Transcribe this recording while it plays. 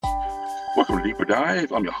Welcome to Deeper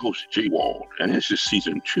Dive. I'm your host, Jay Wald, and this is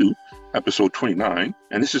season 2, episode 29.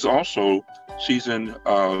 And this is also this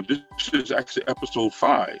is actually episode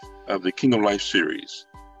 5 of the Kingdom Life series.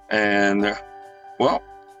 And, well,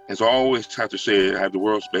 as I always have to say, I have the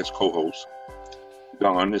world's best co-host,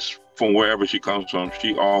 Dawn. Is from wherever she comes from.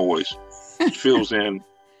 She always fills in.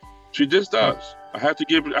 She just does. I have to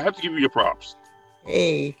give you your props.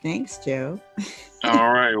 Hey, thanks, Joe.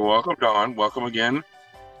 All right, welcome, Dawn. Welcome again.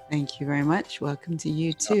 Thank you very much. Welcome to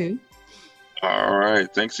you too. All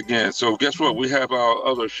right, thanks again. So guess what? We have our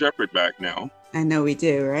other shepherd back now. I know we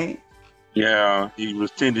do, right? Yeah, he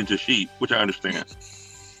was tending to sheep, which I understand.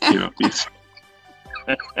 He's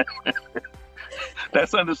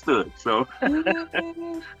that's understood. So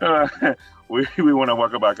we want to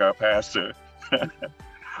welcome back our pastor,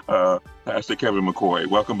 Pastor Kevin McCoy.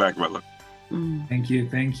 Welcome back, brother. Thank you.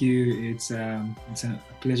 It's a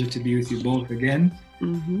pleasure to be with you both again.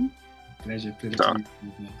 Mm-hmm. Pleasure to be with you both.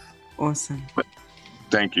 Awesome.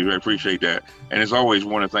 Thank you. I appreciate that. And as always,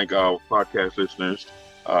 want to thank our podcast listeners.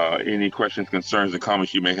 Any questions, concerns, and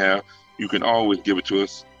comments you may have, you can always give it to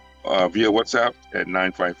us via WhatsApp at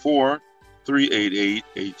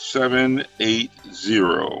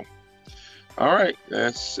 954-388-8780. All right.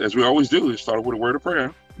 As we always do, let's start with a word of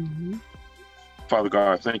prayer. Mm-hmm. Father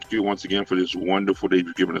God, thank you once again for this wonderful day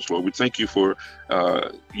you've given us, Lord. We thank you for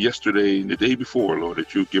yesterday and the day before, Lord,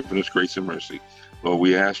 that you've given us grace and mercy. Lord,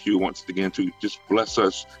 we ask you once again to just bless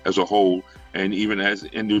us as a whole and even as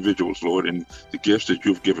individuals, Lord, and the gifts that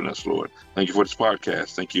you've given us, Lord. Thank you for this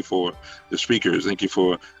podcast. Thank you for the speakers. Thank you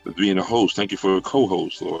for being a host. Thank you for a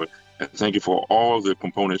co-host, Lord. And thank you for all the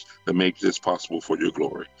components that make this possible for your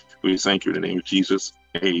glory. We thank you in the name of Jesus.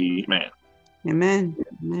 Amen. Amen.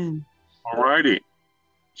 Amen. All righty.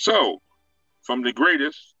 So, from the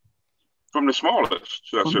smallest,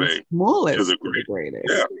 should I say, smallest to the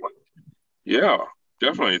greatest. Yeah,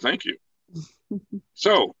 definitely. Thank you.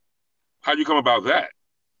 So, how'd you come about that?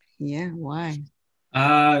 Yeah, why?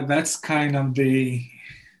 That's kind of the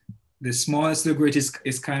smallest to the greatest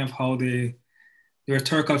is kind of how the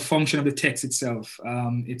rhetorical function of the text itself.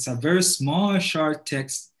 It's a very small, short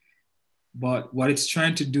text. But what it's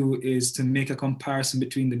trying to do is to make a comparison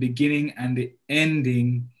between the beginning and the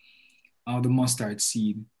ending of the mustard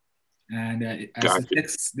seed. And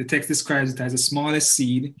as the text describes it as the smallest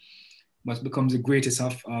seed, but becomes the greatest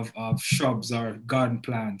of shrubs or garden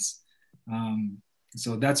plants.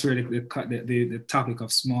 So that's where the topic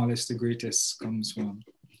of smallest to greatest comes from.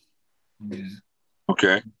 Yeah.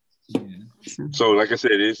 Okay. Yeah. So, like I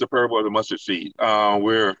said, it's the parable of the mustard seed.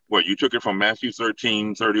 You took it from Matthew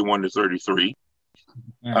 13, 31 to 33.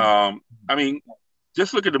 Right. I mean,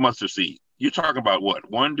 just look at the mustard seed. You're talking about what,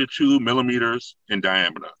 1 to 2 millimeters in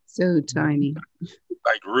diameter. So tiny.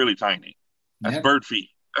 Like really tiny. That's bird feet.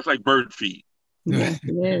 That's like bird feet. Yes,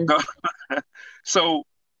 it is. So,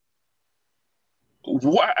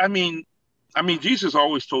 what? I mean, Jesus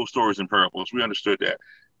always told stories in parables. We understood that.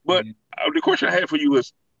 But the question I had for you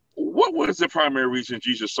is, what was the primary reason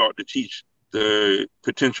Jesus sought to teach the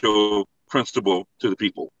potential principle to the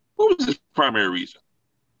people? What was his primary reason?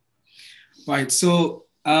 Right. So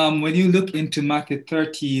when you look into Matthew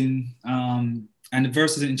 13 and the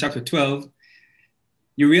verses in chapter 12,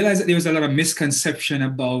 you realize that there was a lot of misconception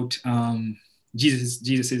about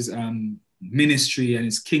Jesus's ministry and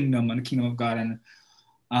his kingdom and the kingdom of God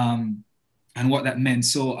and what that meant.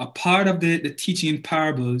 So a part of the teaching in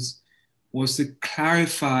parables was to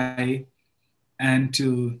clarify and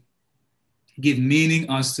to give meaning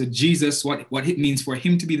as to Jesus, what it means for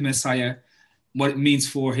him to be the Messiah, what it means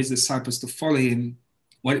for his disciples to follow him,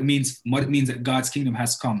 what it means that God's kingdom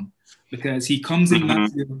has come. Because he comes in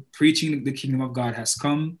Matthew preaching the kingdom of God has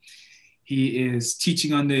come. He's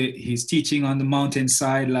teaching on the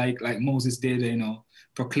mountainside like Moses did,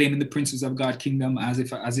 proclaiming the principles of God's kingdom as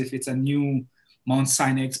if it's a new Mount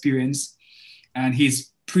Sinai experience. And he's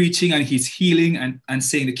preaching and he's healing and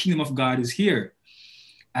saying the kingdom of God is here.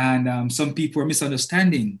 And some people are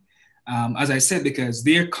misunderstanding, as I said, because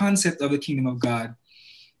their concept of the kingdom of God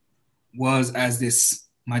was as this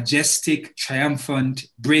majestic, triumphant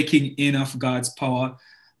breaking in of God's power,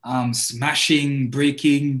 smashing,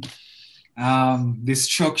 breaking,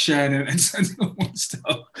 destruction, and so on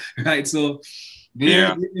stuff, right? So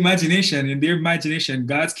in their imagination,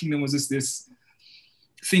 God's kingdom was just this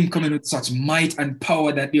thing coming with such might and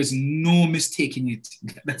power that there's no mistaking it.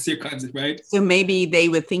 That's their concept, right? So maybe they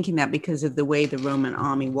were thinking that because of the way the Roman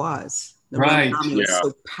army was. The Roman army was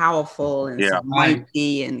so powerful and so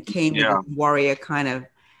mighty and came with a warrior kind of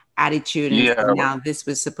attitude. And now this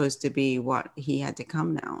was supposed to be what he had to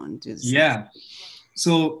come now and do. Yeah.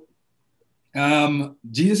 So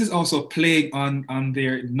Jesus is also playing on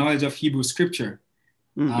their knowledge of Hebrew scripture.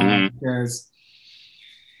 Because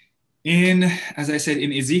as I said,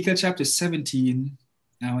 in Ezekiel chapter 17,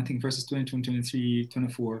 now I think verses 22, 23,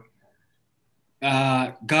 24,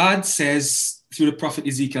 God says through the prophet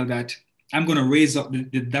Ezekiel that I'm going to raise up the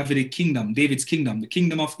Davidic kingdom, David's kingdom. The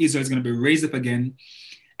kingdom of Israel is going to be raised up again.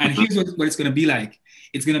 And here's what it's going to be like.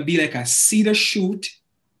 It's going to be like a cedar shoot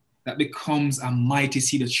that becomes a mighty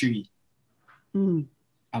cedar tree.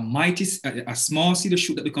 A small cedar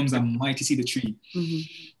shoot that becomes a mighty cedar tree.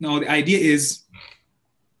 Now, the idea is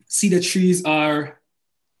cedar seeds are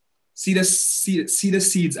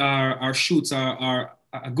shoots are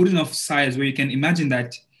a good enough size where you can imagine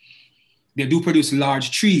that they do produce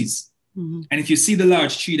large trees. And if you see the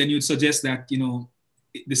large tree, then you'd suggest that,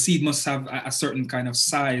 the seed must have a certain kind of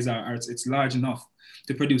size or it's large enough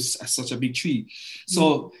to produce such a big tree.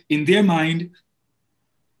 So in their mind,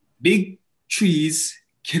 big trees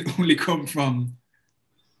can only come from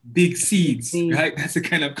big seeds, right? That's the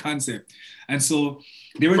kind of concept. And so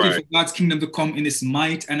they were looking for God's kingdom to come in its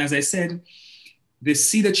might. And as I said, the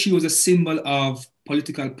cedar tree was a symbol of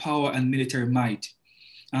political power and military might.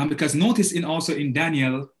 Because notice also in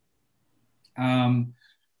Daniel,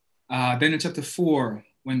 Daniel chapter 4,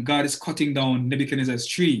 when God is cutting down Nebuchadnezzar's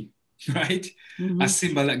tree, right? A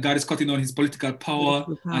symbol that God is cutting down his political power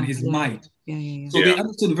and his might. So they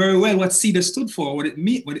understood very well what cedar stood for, what it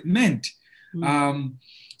meant.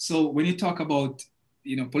 So when you talk about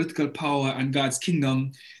political power and God's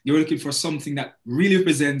kingdom, you're looking for something that really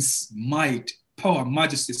represents might, power,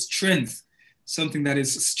 majesty, strength, something that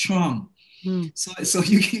is strong. So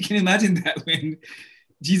you can imagine that when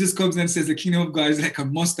Jesus comes and says the kingdom of God is like a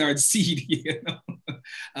mustard seed,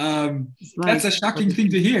 that's a shocking thing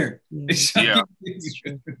to hear. Yeah.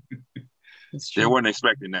 They weren't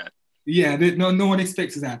expecting that. Yeah, no one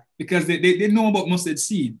expects that because they know about mustard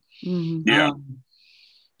seed.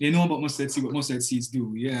 They know about mustard seed, what mustard seeds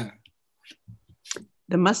do. Yeah.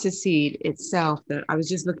 The mustard seed itself, I was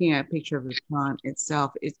just looking at a picture of the plant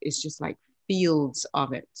itself. It's just like fields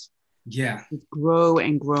of it. Yeah. It grow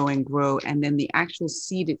and grow and grow. And then the actual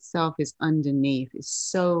seed itself is underneath. It's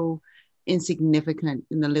so insignificant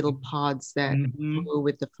in the little pods that grow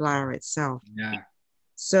with the flower itself. Yeah.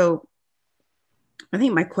 So I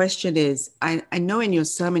think my question is, I know in your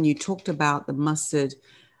sermon you talked about the mustard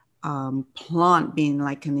plant being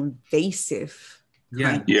like an invasive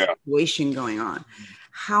kind of situation going on.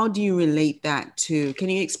 How do you relate that to, can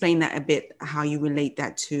you explain that a bit, how you relate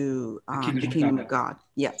that to the kingdom of God?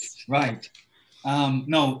 Yes. Right.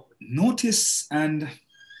 Now, notice, and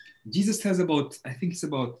Jesus tells about, I think it's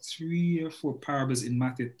about 3 or 4 parables in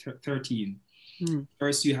Matthew 13.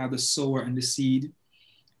 First, you have the sower and the seed.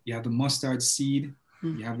 You have the mustard seed.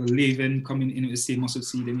 You have the leaven coming in with the same mustard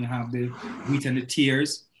seed. And you have the wheat and the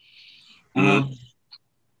tares.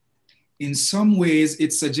 In some ways,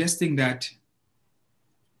 it's suggesting that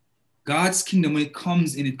God's kingdom, when it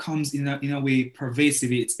comes in a way pervasive.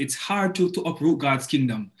 It's hard to uproot God's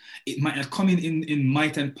kingdom. It might not come in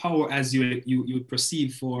might and power as you would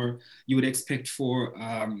perceive you would expect for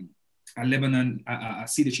a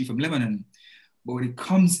cedar tree from Lebanon. But when it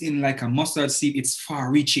comes in like a mustard seed, it's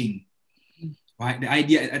far-reaching, right? The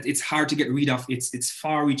idea that it's hard to get rid of. It's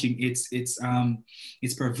far-reaching. It's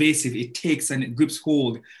pervasive. It takes and it grips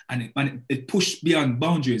hold and it pushes beyond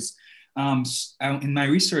boundaries. In my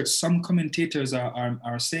research, some commentators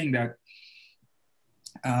are saying that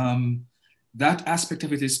that aspect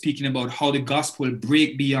of it is speaking about how the gospel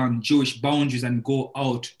break beyond Jewish boundaries and go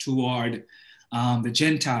out toward the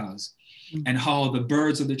Gentiles, and how the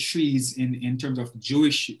birds of the trees in terms of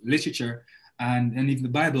Jewish literature and even the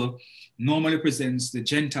Bible normally presents the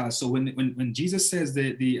Gentiles. So when Jesus says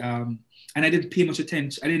and I didn't pay much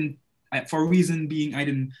attention, for a reason being, I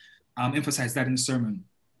didn't emphasize that in the sermon.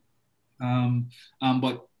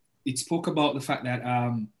 But it spoke about the fact that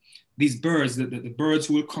these birds, the birds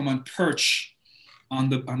who will come and perch on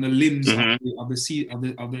the limbs of the seed of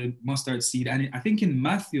the mustard seed, and I think in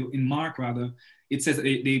Mark rather, it says that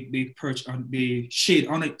they perch on, they shade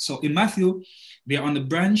on it. So in Matthew, they are on the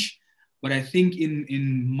branch, but I think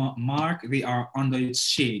in Mark they are under its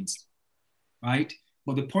shades, right?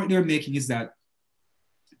 But the point they're making is that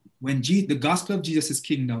when the gospel of Jesus'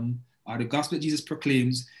 kingdom, or the gospel that Jesus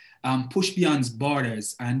proclaims, push beyond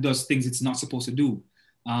borders and does things it's not supposed to do.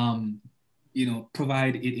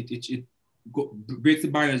 Provide it breaks the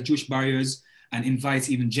barriers, Jewish barriers, and invites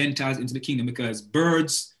even Gentiles into the kingdom, because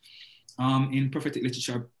birds in prophetic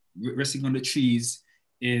literature resting on the trees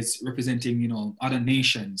is representing, other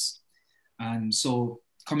nations. And so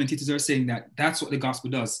commentators are saying that that's what the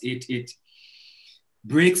gospel does. It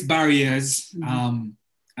breaks barriers,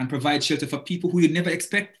 and provides shelter for people who you'd never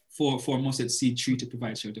expect for a mustard seed tree to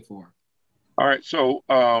provide shelter for. All right. So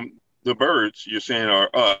the birds you're saying are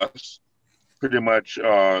us, pretty much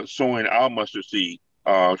sowing our mustard seed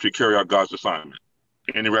to carry out God's assignment.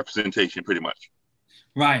 Any representation, pretty much.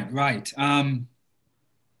 Right.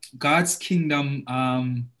 God's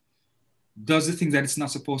kingdom does the things that it's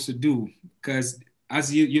not supposed to do, because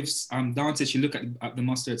as you've Dawn said, she looked at the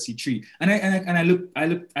mustard seed tree, and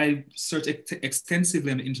I searched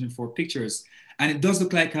extensively on the internet for pictures, and it does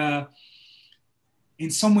look like in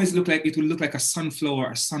some ways it will look like a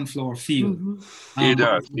sunflower field. It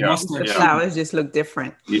does. Yeah. The flowers just look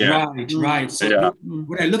different. Yeah. Right. So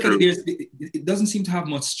when I look at it, it doesn't seem to have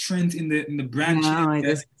much strength in the branches. No, it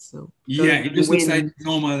doesn't. So it just looks like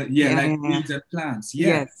normal, like weeds and plants.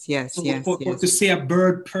 Yeah. Yes. To say a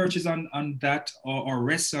bird perches on that or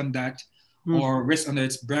rests on that or rests under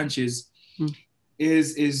its branches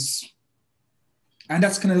is, and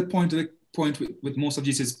that's kind of the point with most of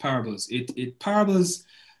Jesus' parables. Parables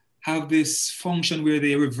have this function where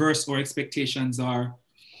they reverse our expectations, or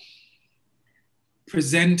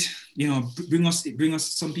present, bring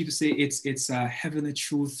us. Some people say it's a heavenly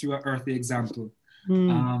truth through an earthly example.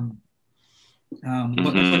 But that's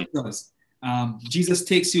what it does. Jesus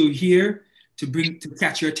takes you here to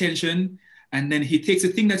catch your attention, and then he takes a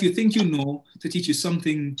thing that you think you know to teach you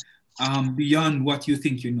something beyond what you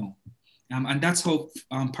think you know. And that's how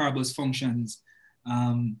parables functions.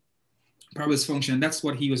 That's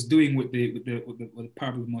what he was doing with the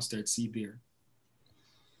parable of mustard seed there.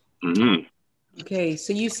 Okay,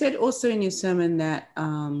 so you said also in your sermon that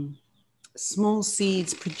small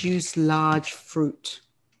seeds produce large fruit.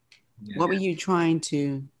 Yeah. What were you trying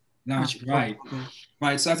to? Right.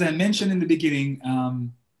 So as I mentioned in the beginning,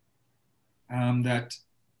 that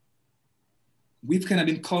we've kind of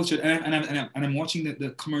been cultured, and I'm watching the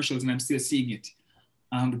commercials, and I'm still seeing it.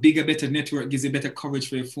 The bigger, better network gives you better coverage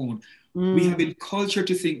for your phone. We have been cultured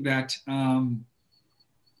to think that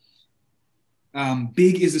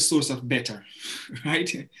big is the source of better,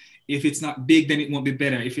 right? If it's not big, then it won't be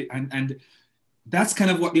better. And that's kind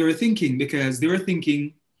of what they were thinking, because they were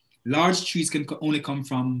thinking large trees can only come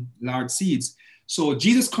from large seeds. So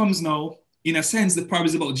Jesus comes now, in a sense, the parable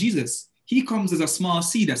is about Jesus. He comes as a small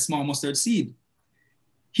seed, a small mustard seed.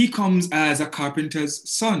 He comes as a carpenter's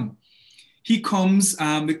son. He comes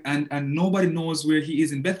and nobody knows where he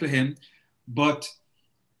is in Bethlehem, but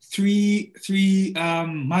three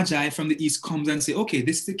magi from the east comes and say, okay,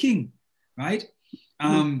 this is the king, right?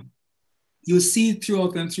 You'll see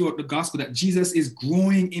throughout the gospel that Jesus is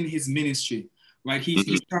growing in his ministry, right?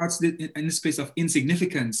 He starts in this place of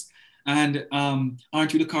insignificance. And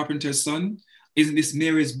aren't you the carpenter's son? Isn't this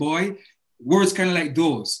Mary's boy? Words kind of like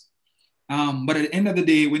those. But at the end of the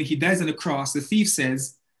day, when he dies on the cross, the thief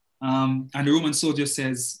says, and the Roman soldier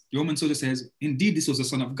says, indeed, this was the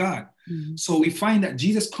Son of God. So we find that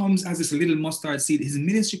Jesus comes as this little mustard seed. His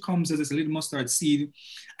ministry comes as this little mustard seed,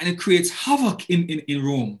 and it creates havoc in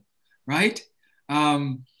Rome, right?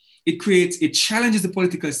 It challenges the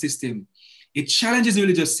political system. It challenges the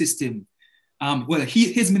religious system.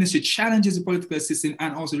 His ministry challenges the political system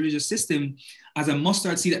and also the religious system as a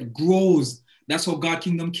mustard seed that grows. That's how God's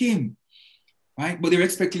kingdom came. Right? But they're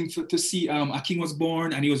expecting to see a king was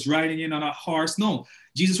born and he was riding in on a horse. No,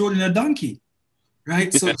 Jesus rode in a donkey,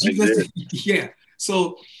 right? So Jesus,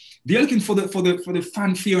 So they're looking for the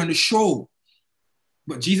fanfare and the show,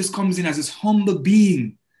 but Jesus comes in as this humble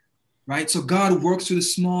being, right? So God works through the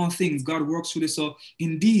small things. God works through this. So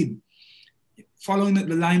indeed, following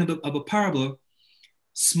the line of a parable,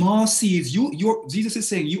 small seeds. Jesus is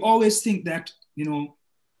saying you always think that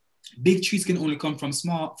big trees can only come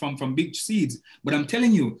from big seeds. But I'm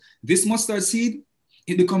telling you, this mustard seed,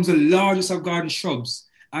 it becomes the largest of garden shrubs.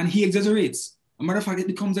 And he exaggerates. As a matter of fact, it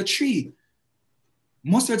becomes a tree.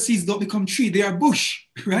 Mustard seeds don't become tree, they are bush,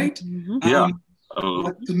 right?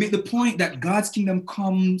 But to make the point that God's kingdom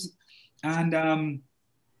comes and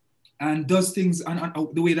does things on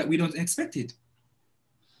the way that we don't expect it.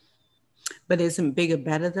 But isn't bigger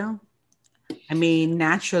better though? I mean,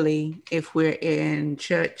 naturally, if we're in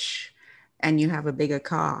church and you have a bigger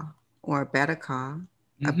car or a better car,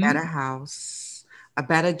 a better house, a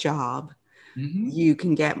better job, you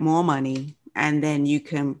can get more money and then you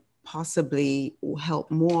can possibly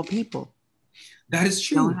help more people. That is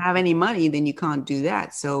true. If you don't have any money, then you can't do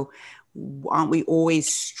that. So aren't we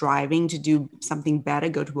always striving to do something better,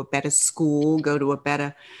 go to a better school, go to a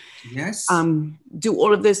better... Yes. Do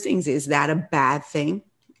all of those things. Is that a bad thing?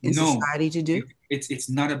 In society to do? It's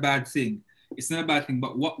not a bad thing. It's not a bad thing.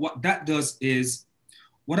 But what that does is,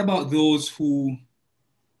 what about those who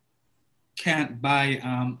can't buy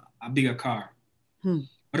a bigger car?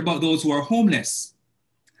 What about those who are homeless?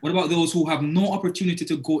 What about those who have no opportunity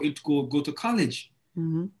to go to college?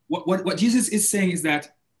 What Jesus is saying is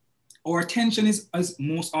that our attention is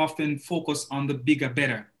most often focused on the bigger,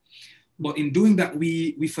 better. But in doing that,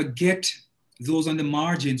 we forget those on the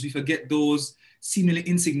margins. We forget those seemingly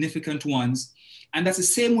insignificant ones. And that's the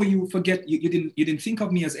same way you forget, you didn't think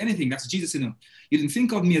of me as anything. That's Jesus, you know. You didn't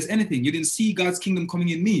think of me as anything. You didn't see God's kingdom coming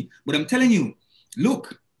in me. But I'm telling you,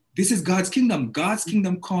 look, this is God's kingdom. God's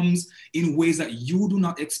kingdom comes in ways that you do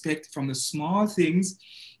not expect. From the small things,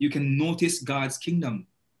 you can notice God's kingdom.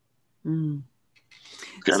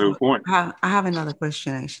 Got a point. I have another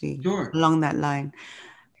question, actually, along that line.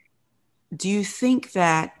 Do you think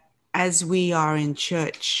that as we are in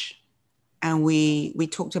church, and we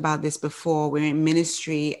talked about this before, we're in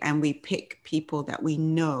ministry and we pick people that we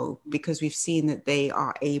know because we've seen that they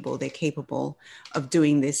are able, they're capable of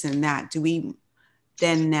doing this and that. Do we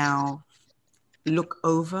then now look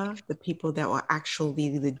over the people that are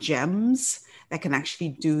actually the gems that can actually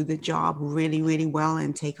do the job really, really well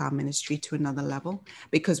and take our ministry to another level?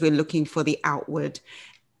 Because we're looking for the outward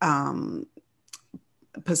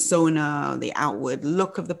persona, the outward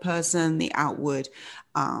look of the person, the outward,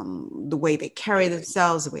 the way they carry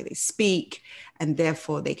themselves, the way they speak, and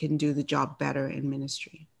therefore they can do the job better in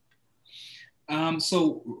ministry.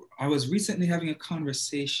 So I was recently having a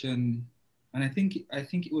conversation, and I think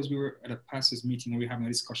it was, we were at a pastor's meeting and we were having a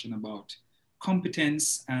discussion about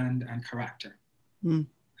competence and character.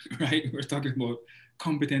 Right? We're talking about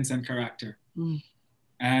competence and character.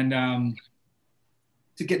 And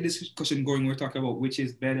to get this discussion going, we're talking about which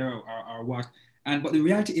is better or what. But the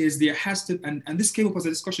reality is there has to, and this came up as a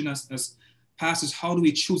discussion as pastors, how do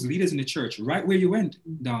we choose leaders in the church? Right where you went,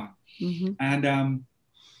 Don. And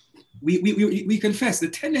we confess the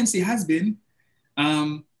tendency has been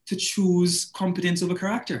to choose competence over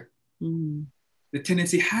character. The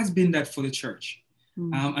tendency has been that for the church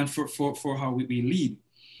and for how we lead.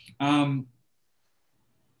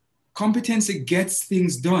 Competency gets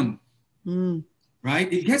things done,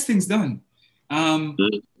 right? It gets things done.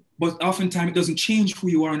 But oftentimes it doesn't change who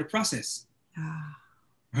you are in the process,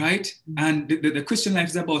 right? And the Christian life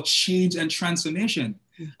is about change and transformation.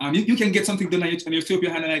 You can get something done and you throw up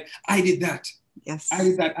your hand and like, I did that. Yes. I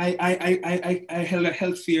did that. I held a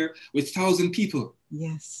health fair with 1,000 people.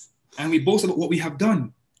 Yes. And we boast about what we have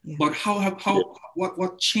done. Yeah. But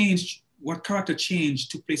what changed, what character change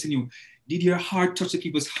took place in you? Did your heart touch the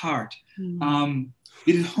people's heart?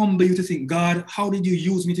 Did it humble you to think, God, how did you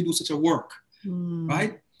use me to do such a work?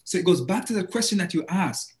 Right? So it goes back to the question that you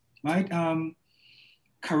asked, right?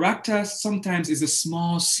 Character sometimes is a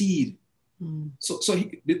small seed. So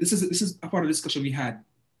this is a part of the discussion we had.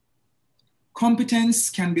 Competence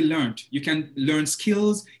can be learned. You can learn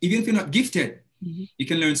skills, even if you're not gifted. You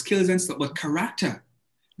can learn skills and stuff, but character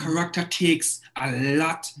takes a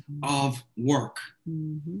lot of work.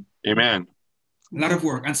 Amen. A lot of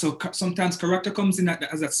work. And so sometimes character comes in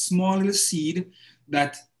as that small little seed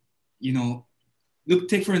that, you know, look,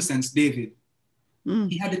 take for instance, David.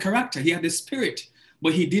 He had the character, he had the spirit,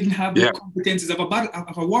 but he didn't have the competencies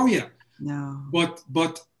of a warrior. No.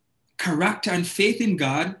 But character and faith in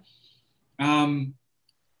God,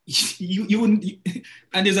 you wouldn't,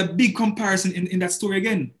 and there's a big comparison in that story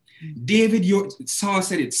again. David, Saul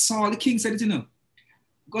said it. Saul, the king, said it, you know.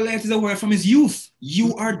 Goliath is a warrior from his youth.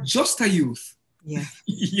 You are just a youth. Yeah.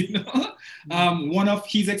 You know, one of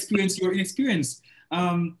his experience, your inexperience.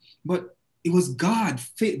 But it was God,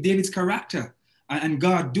 David's character, and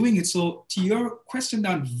God doing it. So to your question,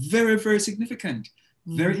 Dan, very, very significant,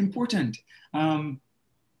 very important.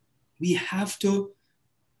 We have to,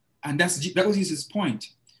 and that was Jesus' point.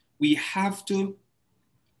 We have to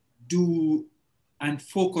do and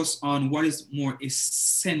focus on what is more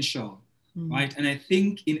essential, right? And I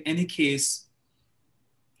think in any case,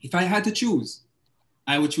 if I had to choose,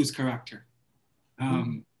 I would choose character.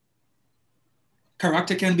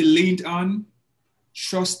 Character can be leaned on,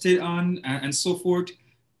 trusted on, and so forth.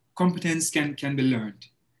 Competence can be learned.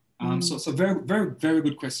 So very, very, very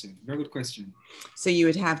good question. Very good question. So you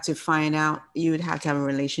would have to find out, you would have to have a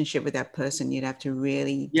relationship with that person. You'd have to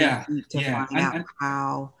really find out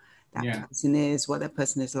how that person is, what that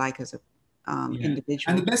person is like as a individual.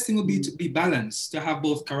 And the best thing would be to be balanced, to have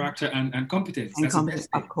both character and competence. And competence,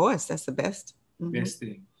 of course, that's the best. Best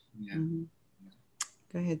thing. Yeah.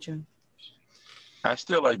 Go ahead, Joe. I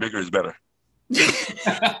still like bigger is better.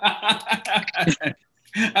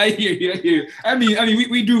 I hear you. I mean,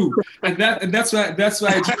 we do, and that's why Jesus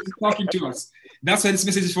is talking to us. That's why this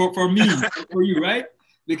message is for me, for you, right?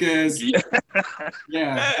 because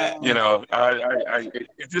yeah, you know, I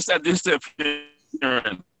it's just that this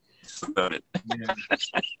appearance of it. Yeah.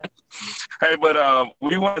 Hey, but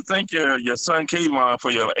we want to thank your son Kayvon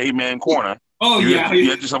for your Amen Corner. Oh, you had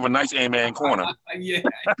yourself a nice Amen Corner. Yeah,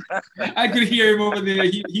 I could hear him over there.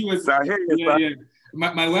 He was. I hear you, yeah.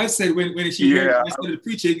 My wife said when she heard I started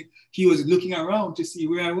preaching, he was looking around to see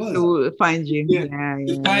where I was. To find you. Yeah.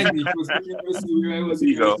 To find me. He was looking to see where I was.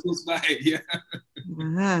 He was close by. Yeah.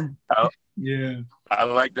 Uh-huh. Yeah. I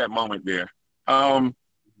like that moment there.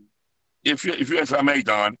 If I may,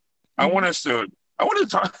 Don, I want you to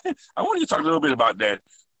talk a little bit about that.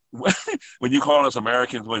 When you call us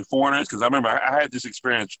Americans, when foreigners, because I remember I had this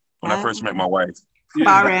experience when I first met my wife.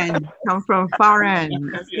 Foreign, come from foreign.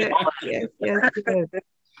 Yes.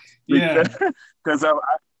 Yeah. Because I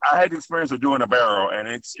had the experience of doing a barrel, and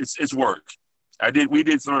it's work. We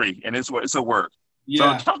did 3, and it's a work.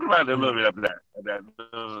 Yeah. So talk about it a little bit of that.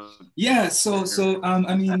 Yeah. So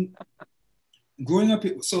I mean, growing up,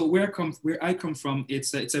 so where I come from,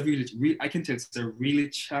 it's a really I can tell it's a really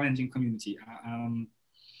challenging community.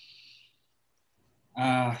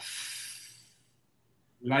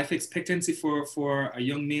 Life expectancy for a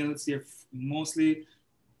young male is mostly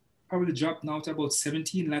probably dropped now to about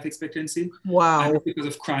 17 life expectancy. Wow. Because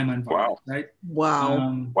of crime and violence, right?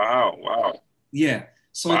 Wow. Wow. Yeah.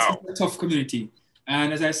 So it's a tough community.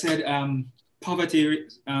 And as I said, poverty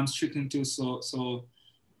stricken too. So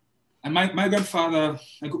and my grandfather,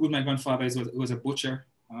 I grew up with my grandfather, he was a butcher.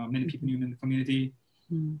 Many people knew him in the community.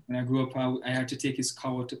 When I grew up, I had to take his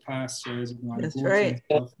cow to pastures. That's right.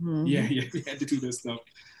 Yeah, we had to do that stuff.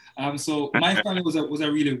 So my family was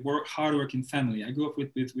a really hardworking family. I grew up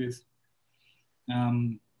with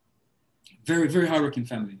very, very hardworking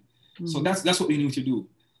family. So that's what we knew to do.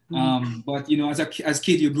 But you know, as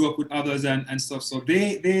kid, you grew up with others and stuff. So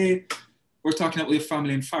they were talking about their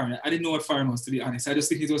family in Farron. I didn't know what Farron was, to be honest. I just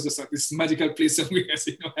think it was just like this magical place somewhere,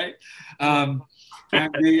 you know, right?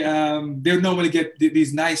 And they normally get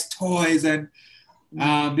these nice toys, and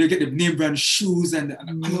they get the name brand shoes and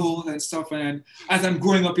clothes and stuff. And as I'm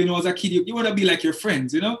growing up, you know, as a kid, you want to be like your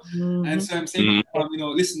friends, you know. And so I'm saying, you know,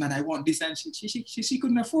 listen, man, I want this, and she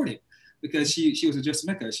couldn't afford it because she was a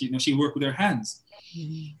dressmaker. She worked with her hands,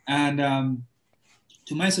 and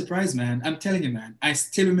to my surprise, man, I'm telling you, man, I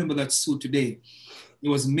still remember that suit today. It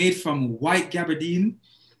was made from white gabardine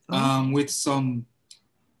with some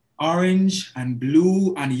orange and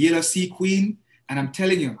blue and yellow sequin. And I'm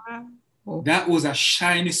telling you, that was a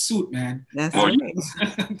shiny suit, man. That's right.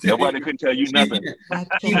 Nobody could tell you nothing.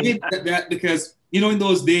 He did that because, you know, in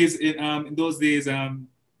those days,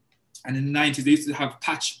 and in the 90s, they used to have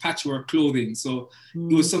patchwork clothing. So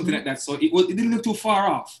it was something like that. So it didn't look too far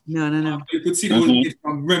off. No. You could see it was made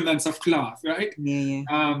from remnants of cloth, right?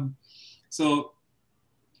 Yeah. So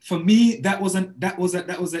for me, that was an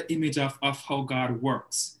image of how God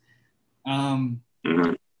works.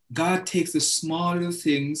 God takes the small little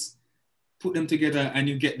things, put them together, and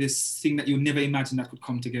you get this thing that you never imagined that could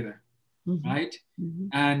come together, right?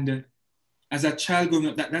 And as a child growing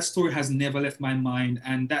up, that story has never left my mind,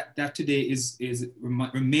 and that today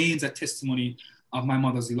remains a testimony of my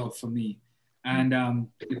mother's love for me. And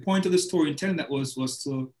the point of the story in telling that was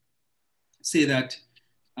to say that,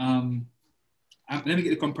 let me get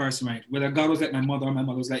the comparison right, whether God was like my mother or my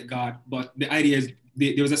mother was like God, but the idea is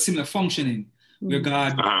there was a similar functioning where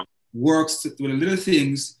God works with the little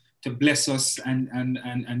things to bless us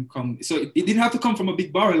and come. So it didn't have to come from a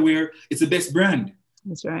big barrel where it's the best brand.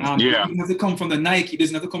 That's right. It didn't have to come from the Nike. It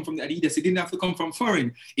doesn't have to come from the Adidas. It didn't have to come from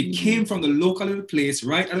foreign. It came from the local little place,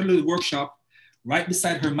 right at a little workshop, right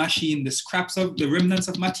beside her machine, the scraps of the remnants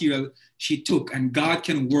of material she took, and God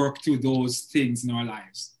can work through those things in our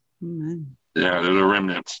lives. Amen. Yeah, little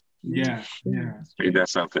remnants. Yeah. Hey,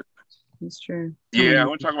 that's something. That's true. Yeah, I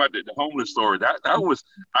want to talk about the homeless story. That was,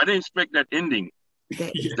 I didn't expect that ending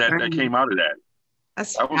that came out of that.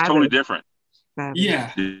 That was totally different.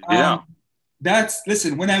 Yeah.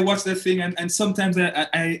 Listen, when I watch that thing, and sometimes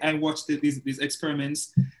I watch these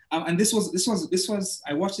experiments, and this was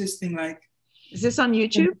I watched this thing like. Is this on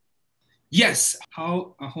YouTube? Yes.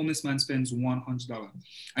 How a homeless man spends $100.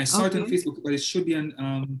 I saw it on Facebook, but it should be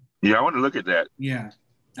on. Yeah, I want to look at that. Yeah.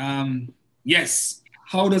 Yes.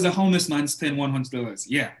 How does a homeless man spend $100?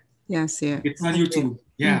 Yeah. Yeah, I see it. It's on YouTube.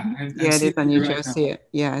 Yeah. It is on YouTube. I see it.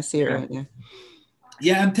 Yeah, I see it right there.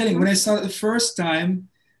 Yeah, I'm telling you, when I saw it the first time,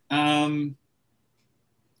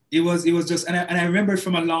 it was just, and I remember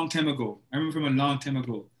from a long time ago.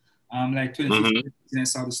 Like 2015, I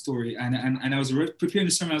saw the story, and I was preparing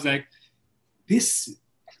the sermon. I was like, this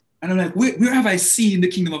And I'm like, where have I seen the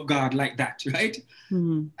kingdom of God like that, right?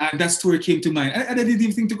 Mm-hmm. And that story came to mind. I didn't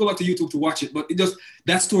even think to go back to YouTube to watch it, but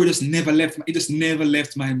that story just never left. It just never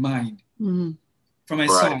left my mind from my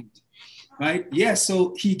side, right? Yeah.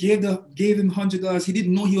 So he gave him $100. He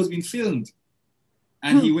didn't know he was being filmed,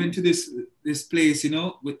 and he went to this place, and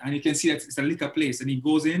you can see that it's a liquor place. And he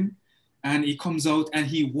goes in, and he comes out, and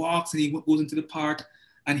he walks, and he goes into the park,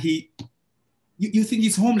 and you think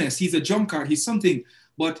he's homeless, he's a drunkard, he's something,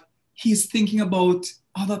 but he's thinking about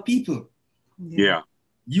other people. Yeah.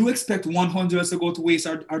 You expect $100 to go to waste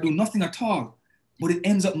or do nothing at all, but it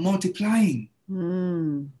ends up multiplying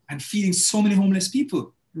and feeding so many homeless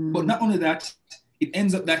people. But not only that, it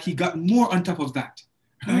ends up that he got more on top of that,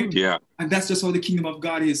 right? Yeah. And that's just how the kingdom of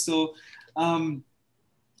God is. So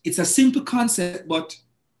it's a simple concept, but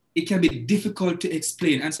it can be difficult to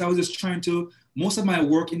explain. And so I was just trying to, most of my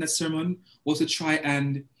work in the sermon was to try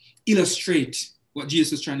and illustrate what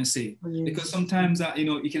Jesus was trying to say. Because sometimes,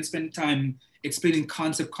 you can spend time explaining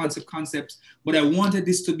concepts, but I wanted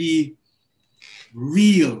this to be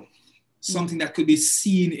real, something that could be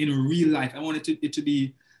seen in real life. I wanted it to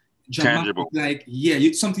be dramatic, tangible. Like,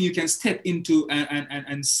 something you can step into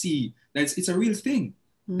and see. It's a real thing.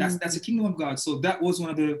 That's the kingdom of God. So that was one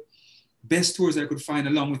of the best stories I could find,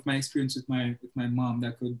 along with my experience with my mom,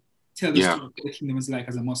 that could tell the story of what the kingdom is like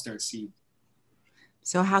as a mustard seed.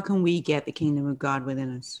 So how can we get the kingdom of God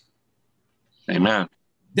within us? Amen.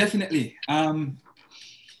 Definitely.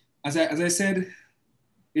 As I said,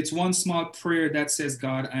 it's one small prayer that says,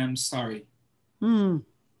 God, I am sorry.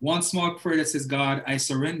 One small prayer that says, God, I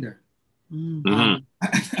surrender. Notice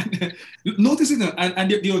it,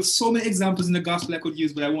 and there are so many examples in the gospel I could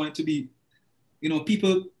use, but I want it to be,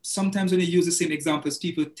 people, sometimes when they use the same examples,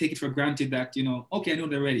 people take it for granted that, okay, I know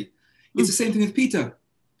they're ready. It's the same thing with Peter.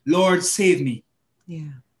 Lord, save me.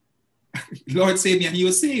 Yeah. Lord, save me, and he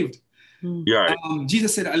was saved. Yeah.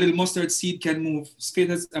 Jesus said a little mustard seed can move,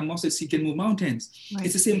 a mustard seed can move mountains. Right.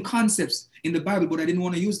 It's the same concepts in the Bible, but I didn't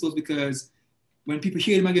want to use those because when people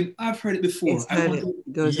hear them again, I've heard it before. And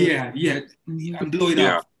blow it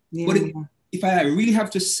up. Yeah. But if I really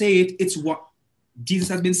have to say it, it's what Jesus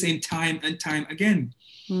has been saying time and time again,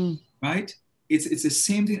 right? It's the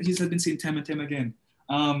same thing that Jesus has been saying time and time again.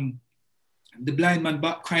 The blind man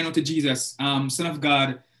crying out to Jesus, Son of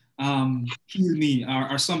God, heal me,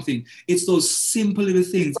 or something. It's those simple little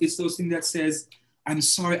things. It's those things that says, I'm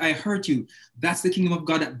sorry I hurt you. That's the kingdom of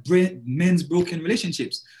God that mends broken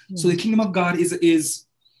relationships. So the kingdom of God is,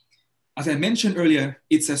 as I mentioned earlier,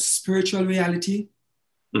 it's a spiritual reality,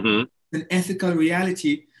 an ethical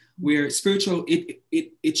reality, where spiritual,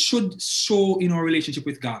 it should show in our relationship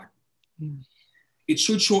with God. It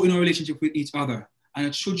should show in our relationship with each other. And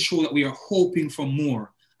it should show that we are hoping for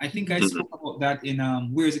more. I think I spoke about that in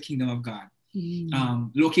Where is the Kingdom of God?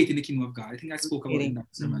 Locating the Kingdom of God. I think I spoke about it in that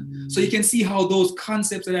sermon. So you can see how those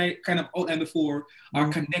concepts that I kind of outlined before are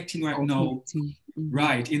connecting right now,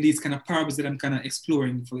 right, in these kind of parables that I'm kind of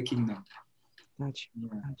exploring for the kingdom. Gotcha.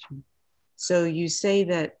 So you say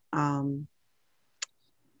that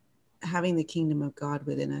having the kingdom of God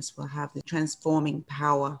within us will have the transforming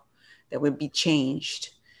power that will be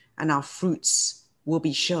changed, and our fruits will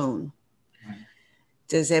be shown. Right.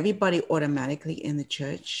 Does everybody automatically in the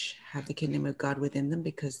church have the kingdom of God within them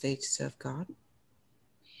because they serve God?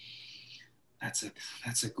 That's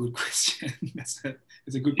a good question. It's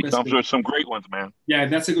a good question. Comes with some great ones, man. Yeah,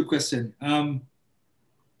 that's a good question.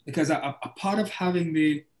 Because a part of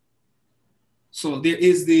having so there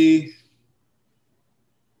is the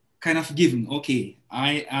kind of given. Okay,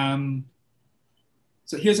 I am.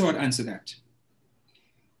 So here's how I'd answer that.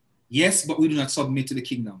 Yes, but we do not submit to the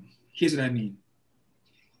kingdom. Here's what I mean.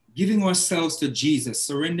 Giving ourselves to Jesus,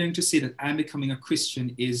 surrendering to say that I'm becoming a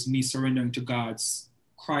Christian, is me surrendering to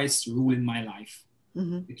Christ's rule in my life,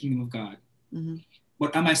 the kingdom of God.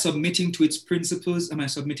 But am I submitting to its principles? Am I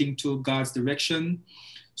submitting to God's direction?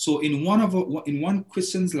 So in one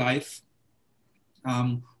Christian's life,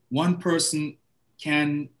 one person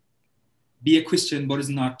can be a Christian but is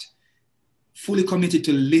not fully committed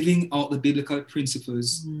to living out the biblical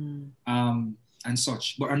principles and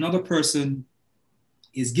such. But another person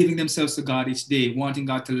is giving themselves to God each day, wanting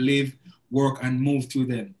God to live, work, and move through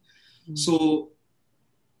them. So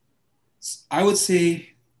I would say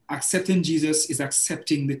accepting Jesus is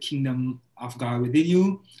accepting the kingdom of God within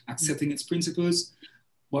you, accepting its principles,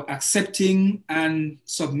 but accepting and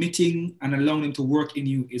submitting and allowing them to work in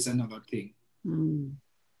you is another thing.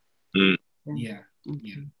 Yeah.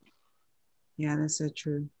 Yeah, that's so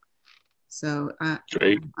true. So I'm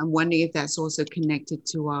wondering if that's also connected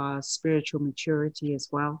to our spiritual maturity as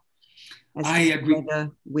well. I agree.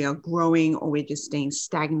 Whether we are growing or we're just staying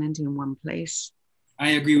stagnant in one place.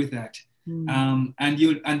 I agree with that. And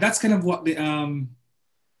that's kind of what the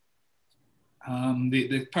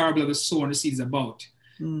parable of the sower and the seed is about.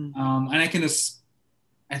 And I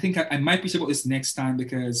think I might preach about this next time,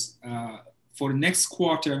 because for the next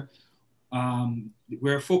quarter,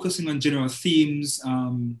 we're focusing on general themes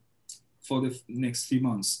for the next 3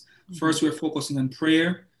 months. First, we're focusing on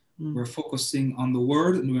prayer, we're focusing on the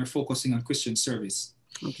word, and we're focusing on Christian service.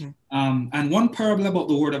 Okay. And one parable about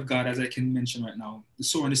the word of God, as I can mention right now, the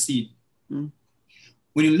sower and the seed.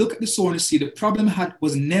 When you look at the sower and the seed, the problem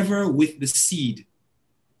was never with the seed.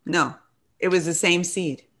 No, it was the same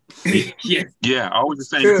seed. Yes. Yeah, always the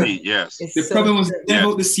same seed. Yes. The problem was never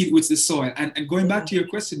with the seed, with the soil. And going back to your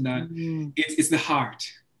question, Dan, it's the heart,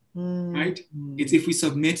 right? It's if we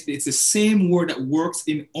submit, it's the same word that works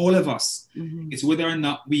in all of us. It's whether or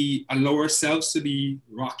not we allow ourselves to be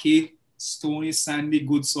rocky, stony, sandy,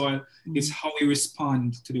 good soil. It's how we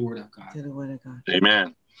respond to the word of God. To the word of God.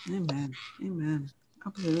 Amen. Amen. Amen.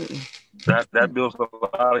 Absolutely. That builds a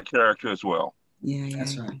lot of character as well. Yeah.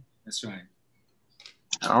 That's right. That's right.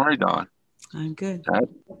 All right, Don. I'm good.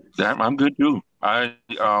 I'm good too. I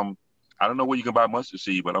don't know where you can buy mustard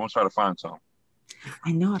seed, but I'm gonna try to find some.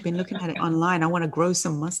 I know. I've been looking at it online. I want to grow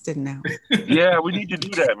some mustard now. Yeah, we need to do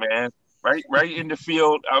that, man. Right in the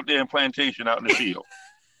field, out there in plantation, out in the field.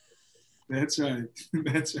 That's right.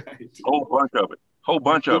 That's right. Whole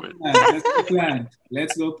bunch of it. Let's go plant.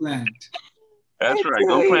 Let's go plant. That's right.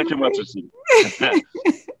 Go plant your mustard seed.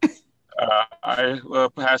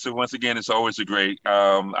 Pastor, once again, it's always a great.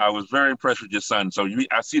 I was very impressed with your son. So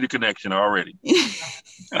I see the connection already.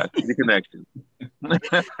 I see the connection.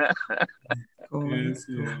 Yes,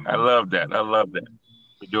 yeah. I love that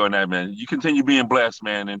for doing that, man. You continue being blessed,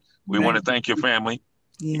 man, and we want to thank your family.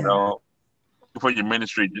 Yeah. You know, for your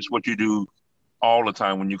ministry, just what you do all the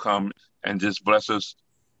time when you come and just bless us.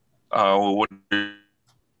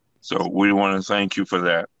 So we want to thank you for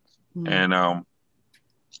that. And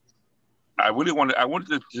I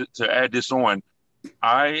wanted to add this on.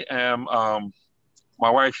 I am my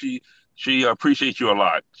wife. She appreciates you a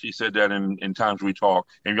lot. She said that in times we talk,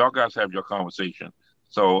 and y'all guys have your conversation.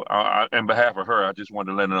 So on behalf of her, I just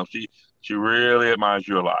wanted to let her know she really admires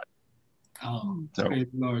you a lot. Oh, so, praise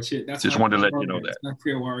the Lord. Shit, that's just wanted to let you know that. My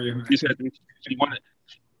prayer warrior. She said she wanted,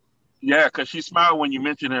 because she smiled when you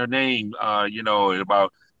mentioned her name.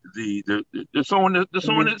 About the sowing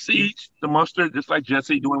the seeds, the mustard, just like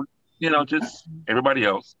Jesse doing. Just everybody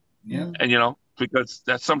else. Yeah. And because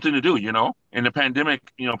that's something to do. In the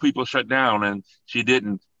pandemic, people shut down, and she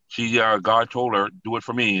didn't. God told her, do it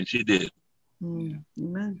for me, and she did.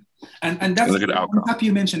 Amen. And that's, I'm happy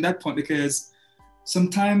you mentioned that point, because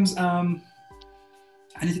sometimes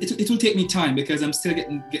and it will take me time, because I'm still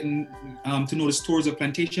getting to know the stories of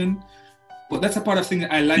plantation. But that's a part of thing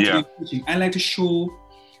that I like to be teaching. I like to show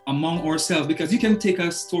among ourselves, because you can take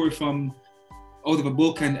a story from out of a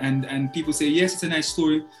book and people say, yes, it's a nice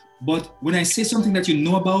story. But when I say something that you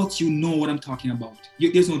know about, you know what I'm talking about.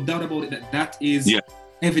 There's no doubt about it that is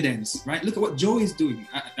evidence, right? Look at what Joe is doing,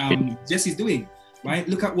 Jesse's doing, right?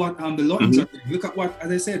 Look at what the Lawtons are doing. Look at what,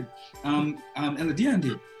 as I said, Elder Dion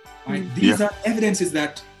did, right? These are evidences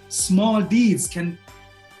that small deeds can,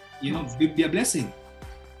 be a blessing.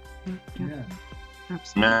 Yeah.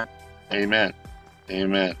 Absolutely.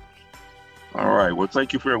 Amen. All right. Well,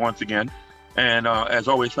 thank you for it once again. And as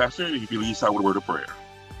always, Pastor, you can lead us out with a word of prayer.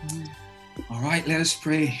 All right, let us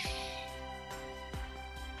pray.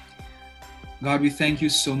 God, we thank you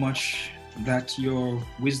so much that your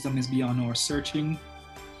wisdom is beyond our searching,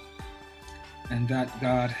 and that,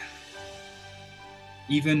 God,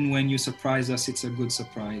 even when you surprise us, it's a good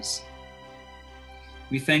surprise.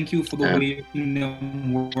 We thank you for the way your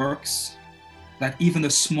kingdom works, that even the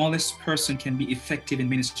smallest person can be effective in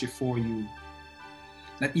ministry for you.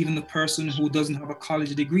 That even the person who doesn't have a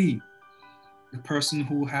college degree, the person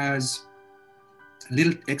who has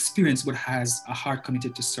little experience but has a heart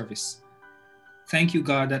committed to service. Thank you,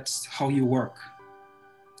 God, that's how you work.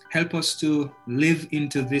 Help us to live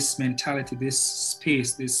into this mentality, this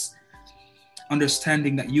space, this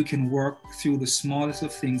understanding that you can work through the smallest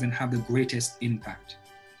of things and have the greatest impact.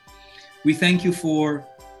 We thank you for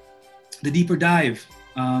the deeper dive,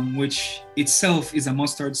 which itself is a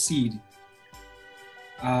mustard seed,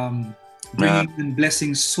 bringing and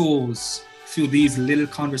blessing souls through these little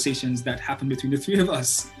conversations that happen between the three of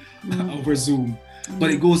us over Zoom.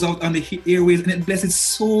 But it goes out on the airways and it blesses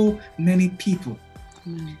so many people.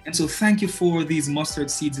 And so thank you for these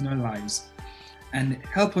mustard seeds in our lives. And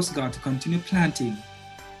help us, God, to continue planting.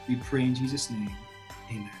 We pray in Jesus' name.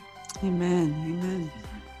 Amen. Amen. Amen.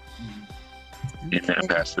 Amen,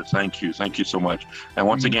 Pastor. Thank you. Thank you so much. And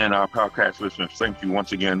once again, our podcast listeners, thank you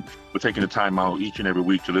once again for taking the time out each and every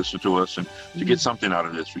week to listen to us and to get something out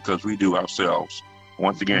of this, because we do ourselves.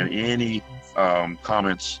 Once again, any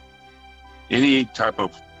comments, any type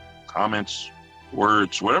of comments,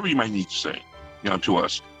 words, whatever you might need to say, to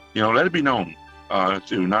us, let it be known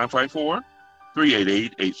to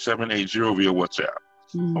 954-388-8780 via WhatsApp.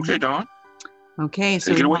 Okay, Dawn? Okay,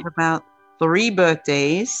 so we have about 3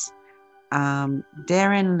 birthdays.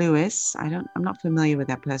 Darren Lewis, I'm not familiar with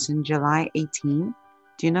that person. July 18.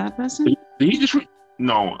 Do you know that person? Did he just?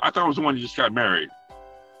 No, I thought it was the one who just got married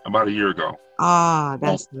about a year ago.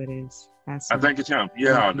 That's who it is. I think it's him.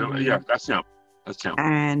 Yeah, that's him. That's him.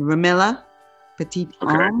 And Ramilla Petit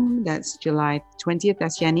Homme, that's July 20th.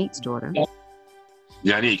 That's Yannick's daughter.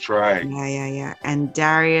 Yannick, right. Yeah. And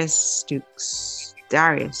Darius Stokes.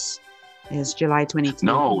 Darius is July 22nd.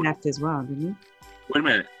 No. He left as well, didn't he? Wait a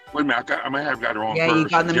minute. I might have got the wrong person. Yeah, you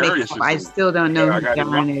got the mix up. I still don't know who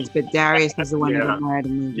Darren is, but Darius is the one that got married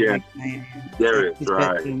and moved. Yeah. Darius,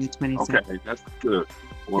 right. Okay, that's good.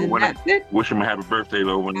 Well, wish him a happy birthday,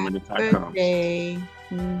 though, when the time comes.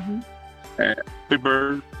 Mm-hmm. Happy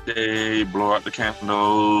birthday. Blow out the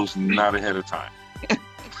candles, not ahead of time.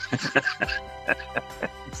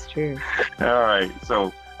 It's true. All right.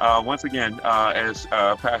 So, once again, as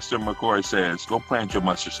Pastor McCoy says, go plant your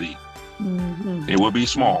mustard seed. Mm-hmm. It will be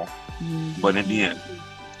small, but in the end,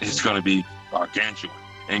 it's going to be gargantuan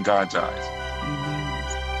in God's eyes.